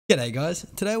G'day guys,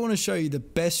 today I want to show you the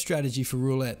best strategy for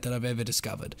roulette that I've ever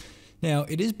discovered. Now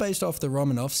it is based off the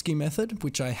Romanovsky Method,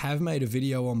 which I have made a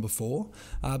video on before,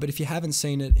 but if you haven't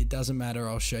seen it, it doesn't matter,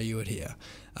 I'll show you it here.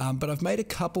 But I've made a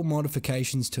couple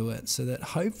modifications to it so that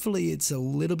hopefully it's a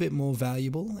little bit more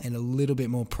valuable and a little bit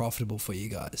more profitable for you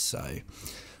guys. So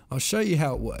I'll show you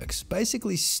how it works.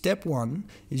 Basically, step one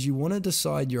is you want to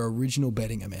decide your original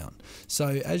betting amount. So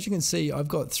as you can see, I've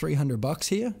got 300 bucks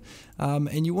here,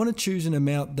 and you want to choose an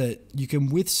amount that you can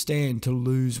withstand to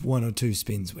lose one or two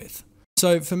spins with.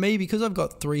 So for me, because I've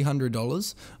got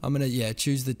 $300, I'm going to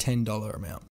choose the $10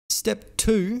 amount. Step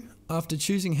two, after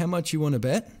choosing how much you want to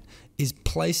bet, is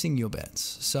placing your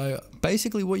bets. So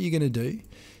basically what you're going to do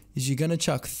is you're going to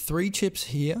chuck 3 chips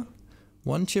here,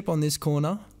 1 chip on this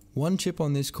corner, 1 chip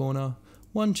on this corner,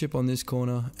 1 chip on this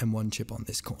corner, and 1 chip on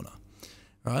this corner.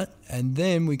 Right? And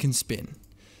then we can spin.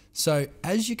 So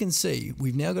as you can see,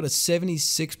 we've now got a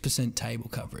 76% table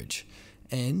coverage.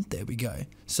 And there we go.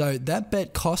 So that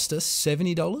bet cost us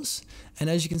 $70. And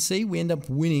as you can see, we end up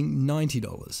winning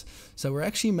 $90. So we're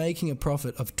actually making a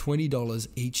profit of $20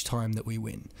 each time that we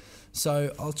win.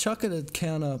 So I'll chuck a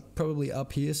counter probably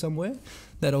up here somewhere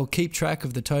that'll keep track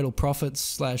of the total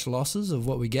profits / losses of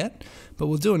what we get. But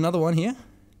we'll do another one here.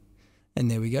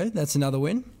 And there we go. That's another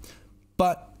win.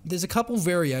 But there's a couple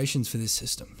variations for this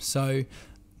system. So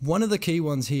one of the key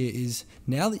ones here is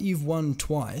now that you've won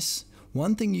twice,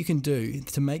 one thing you can do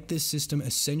to make this system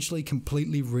essentially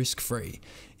completely risk-free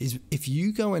is if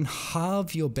you go and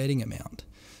halve your betting amount.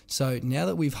 So now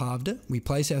that we've halved it, we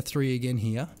place our 3 again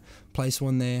here, place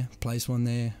one there, place one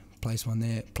there, place one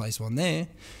there, place one there.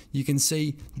 You can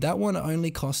see that one only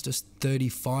cost us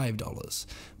 $35.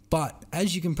 But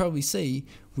as you can probably see,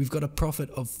 we've got a profit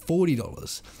of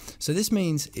 $40. So this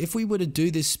means if we were to do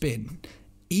this spin,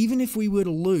 even if we were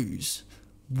to lose,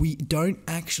 we don't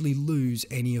actually lose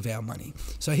any of our money.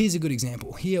 So here's a good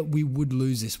example. Here we would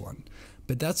lose this one,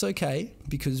 but that's okay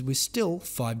because we're still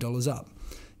 $5 up.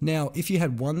 Now, if you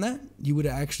had won that, you would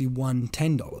have actually won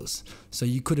 $10. So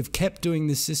you could have kept doing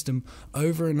this system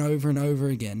over and over and over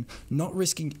again, not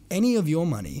risking any of your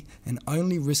money and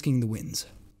only risking the wins.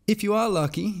 If you are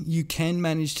lucky, you can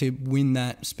manage to win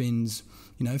that spins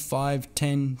 5,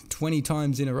 10, 20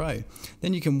 times in a row.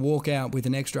 Then you can walk out with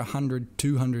an extra $100,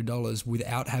 $200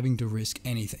 without having to risk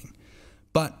anything.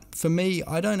 But for me,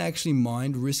 I don't actually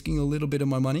mind risking a little bit of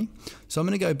my money. So I'm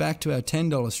going to go back to our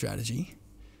 $10 strategy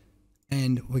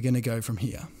and we're going to go from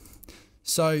here.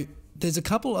 So there's a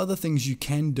couple other things you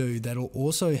can do that'll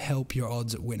also help your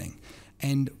odds at winning.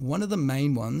 And one of the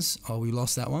main ones, we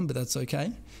lost that one, but that's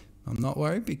okay. I'm not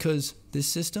worried because this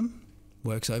system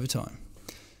works over time.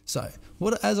 So,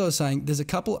 as I was saying, there's a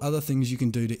couple other things you can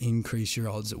do to increase your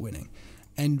odds at winning.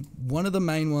 And one of the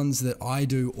main ones that I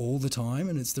do all the time,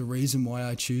 and it's the reason why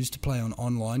I choose to play on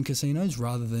online casinos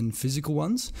rather than physical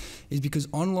ones, is because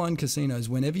online casinos,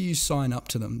 whenever you sign up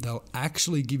to them, they'll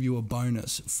actually give you a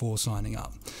bonus for signing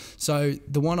up. So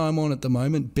the one I'm on at the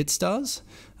moment, BitStars,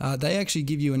 they actually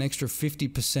give you an extra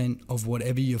 50% of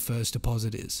whatever your first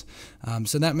deposit is.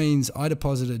 So that means I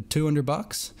deposited 200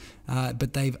 bucks,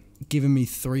 but they've given me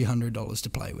 $300 to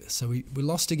play with. So we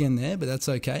lost again there, but that's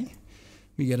okay.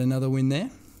 We get another win there.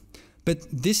 But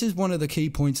this is one of the key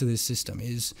points of this system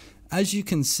is, as you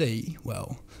can see,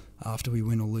 well, after we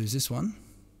win or lose this one,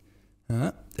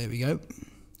 there we go.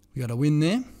 We got a win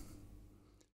there.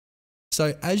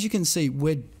 So as you can see,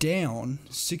 we're down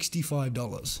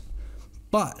 $65.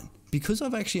 But because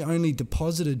I've actually only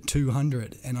deposited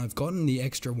 $200 and I've gotten the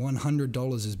extra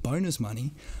 $100 as bonus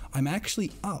money, I'm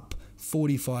actually up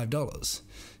 $45.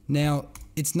 Now,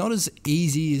 it's not as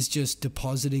easy as just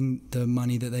depositing the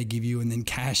money that they give you and then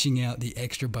cashing out the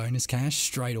extra bonus cash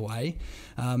straight away.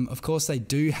 Of course, they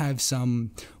do have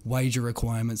some wager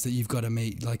requirements that you've got to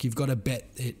meet. Like you've got to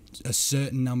bet it a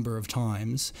certain number of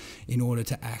times in order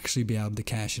to actually be able to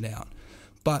cash it out.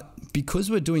 But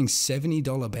because we're doing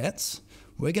 $70 bets,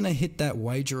 we're going to hit that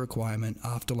wager requirement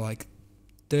after like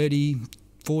 30,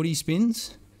 40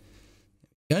 spins.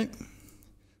 Okay.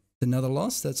 Another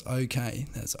loss, that's okay.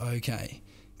 That's okay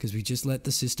because we just let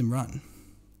the system run.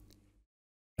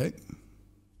 Oh,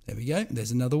 there we go.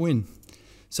 There's another win.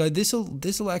 So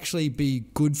this'll actually be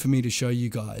good for me to show you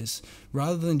guys.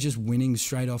 Rather than just winning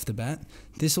straight off the bat,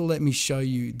 this'll let me show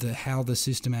you how the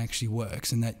system actually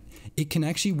works and that it can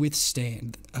actually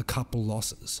withstand a couple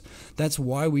losses. That's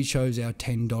why we chose our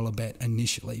 $10 bet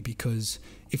initially, because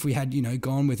if we had,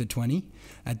 gone with a 20,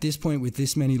 at this point with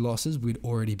this many losses, we'd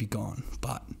already be gone.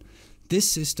 But this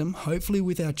system, hopefully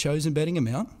with our chosen betting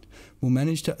amount, will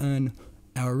manage to earn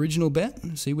our original bet.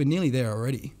 See, we're nearly there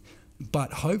already.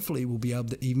 But hopefully we'll be able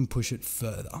to even push it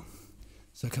further.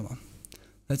 So come on.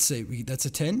 Let's see, that's a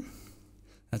 10.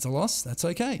 That's a loss. That's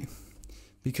okay.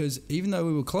 Because even though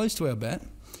we were close to our bet,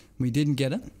 we didn't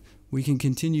get it, we can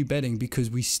continue betting because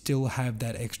we still have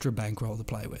that extra bankroll to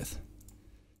play with.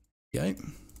 Okay.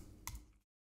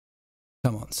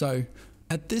 Come on. So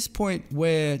at this point,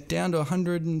 we're down to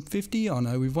 150. Oh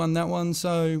no, we've won that one.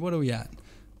 So what are we at?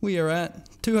 We are at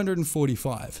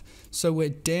 245. So we're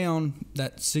down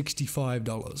that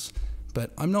 $65.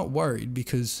 But I'm not worried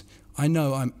because I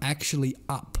know I'm actually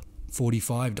up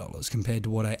 $45 compared to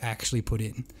what I actually put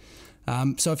in.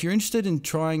 So if you're interested in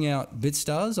trying out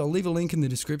BitStars, I'll leave a link in the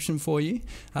description for you.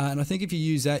 And I think if you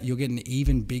use that, you'll get an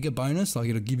even bigger bonus. Like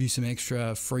it'll give you some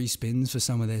extra free spins for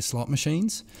some of their slot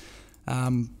machines.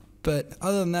 But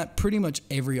other than that, pretty much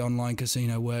every online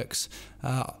casino works.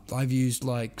 I've used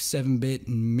like 7-Bit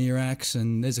and Mirax,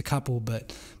 and there's a couple, but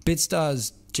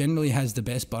BitStars generally has the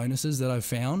best bonuses that I've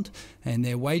found, and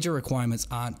their wager requirements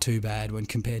aren't too bad when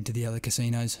compared to the other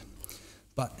casinos.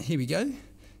 But here we go.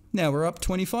 Now we're up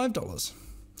 $25.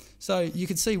 So you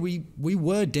can see we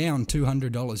were down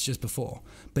 $200 just before,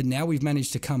 but now we've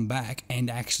managed to come back and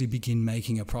actually begin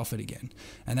making a profit again.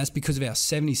 And that's because of our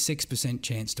 76%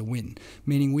 chance to win,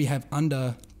 meaning we have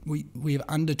under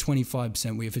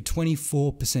 25%. We have a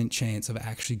 24% chance of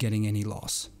actually getting any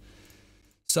loss.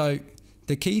 So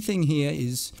the key thing here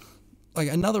is, like,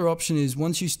 another option is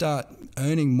once you start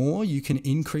earning more, you can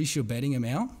increase your betting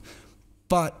amount.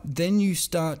 But then you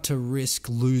start to risk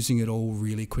losing it all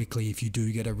really quickly if you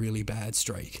do get a really bad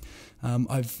streak.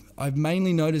 I've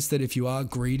mainly noticed that if you are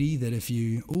greedy, that if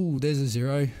you, ooh, there's a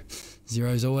zero.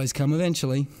 Zeros always come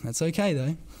eventually. That's okay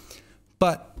though.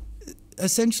 But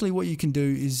essentially what you can do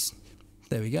is,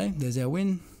 there we go, there's our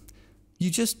win. You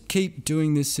just keep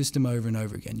doing this system over and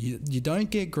over again. You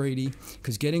don't get greedy,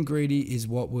 because getting greedy is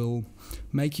what will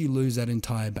make you lose that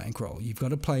entire bankroll. You've got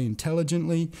to play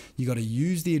intelligently. You've got to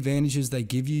use the advantages they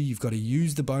give you. You've got to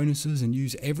use the bonuses and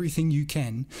use everything you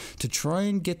can to try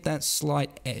and get that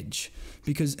slight edge.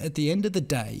 Because at the end of the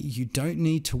day, you don't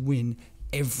need to win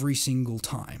every single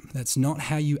time. That's not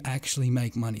how you actually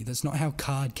make money. That's not how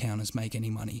card counters make any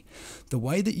money. The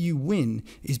way that you win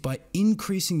is by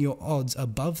increasing your odds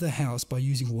above the house by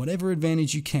using whatever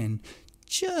advantage you can,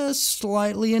 just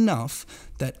slightly enough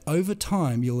that over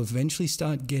time you'll eventually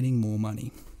start getting more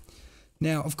money.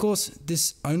 Now, of course,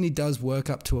 this only does work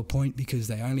up to a point because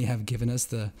they only have given us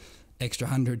the extra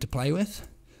 100 to play with.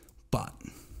 But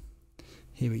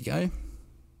here we go.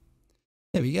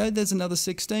 There we go. There's another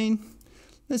 16.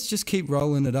 Let's just keep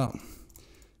rolling it up.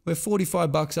 We're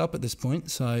 45 bucks up at this point,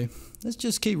 so let's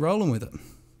just keep rolling with it.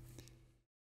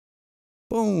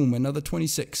 Boom, another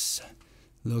 26.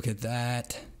 Look at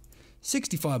that.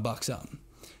 65 bucks up.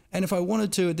 And if I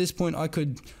wanted to at this point, I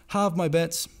could halve my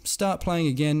bets, start playing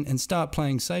again and start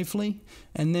playing safely.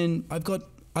 And then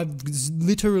I've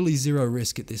literally zero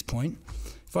risk at this point.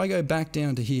 If I go back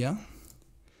down to here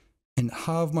and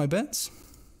halve my bets,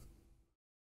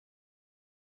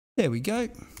 there we go.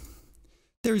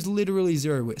 There is literally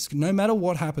zero risk. No matter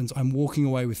what happens, I'm walking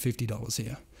away with $50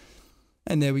 here.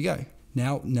 And there we go.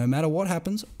 Now, no matter what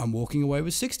happens, I'm walking away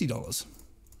with $60. So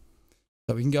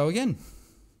we can go again.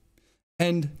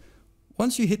 And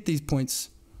once you hit these points,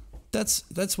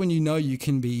 that's when you know you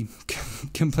can be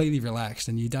completely relaxed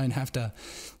and you don't have to,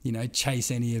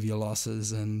 chase any of your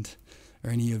losses or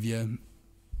any of your,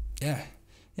 yeah,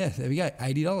 there we go,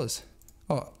 $80.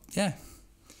 Oh, yeah.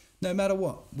 No matter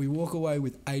what, we walk away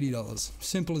with $80.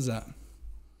 Simple as that.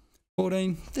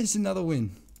 14, there's another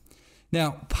win.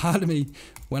 Now, part of me,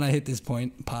 when I hit this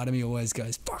point, part of me always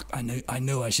goes, fuck, I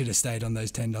knew I should have stayed on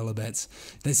those $10 bets.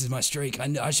 This is my streak.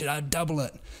 I should double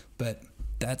it. But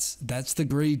that's the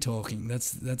greed talking.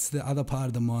 That's the other part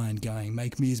of the mind going,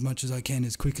 make me as much as I can,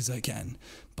 as quick as I can.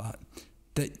 But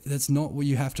that's not what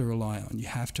you have to rely on. You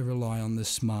have to rely on the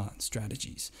smart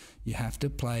strategies. You have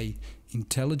to play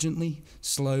intelligently,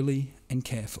 slowly, and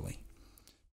carefully.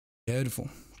 Beautiful.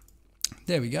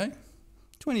 There we go.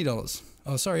 $20.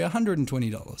 Oh, sorry,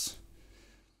 $120.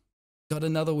 Got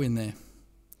another win there.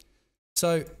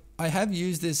 So I have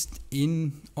used this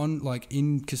in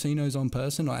casinos on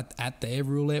person or at their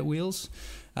roulette wheels,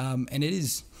 and it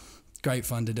is great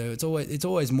fun to do. It's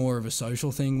always more of a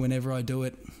social thing whenever I do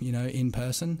it, in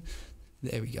person.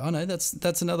 There we go. Oh no,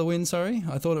 that's another win. Sorry,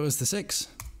 I thought it was the 6.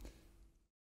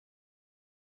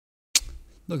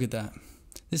 Look at that.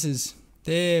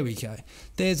 There we go.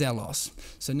 There's our loss.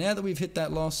 So now that we've hit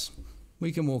that loss,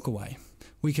 we can walk away.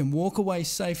 We can walk away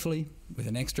safely with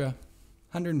an extra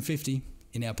 150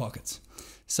 in our pockets.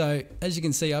 So as you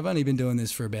can see, I've only been doing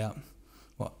this for about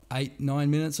 8-9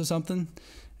 minutes or something,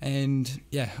 and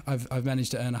yeah, I've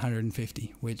managed to earn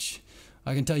 150, which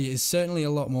I can tell you it's certainly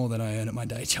a lot more than I earn at my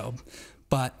day job.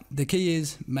 But the key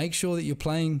is make sure that you're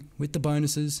playing with the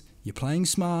bonuses, you're playing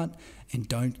smart, and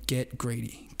don't get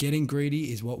greedy. Getting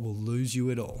greedy is what will lose you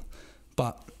it all.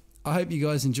 But I hope you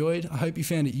guys enjoyed. I hope you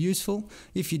found it useful.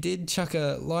 If you did, chuck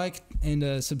a like and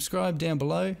a subscribe down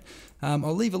below.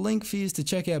 I'll leave a link for you to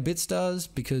check out BitStars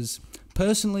because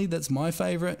personally that's my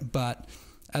favorite. But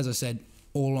as I said,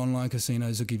 all online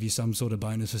casinos will give you some sort of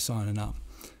bonus for signing up.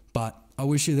 But I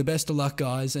wish you the best of luck,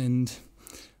 guys, and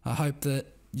I hope that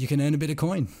you can earn a bit of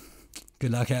coin.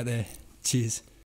 Good luck out there. Cheers.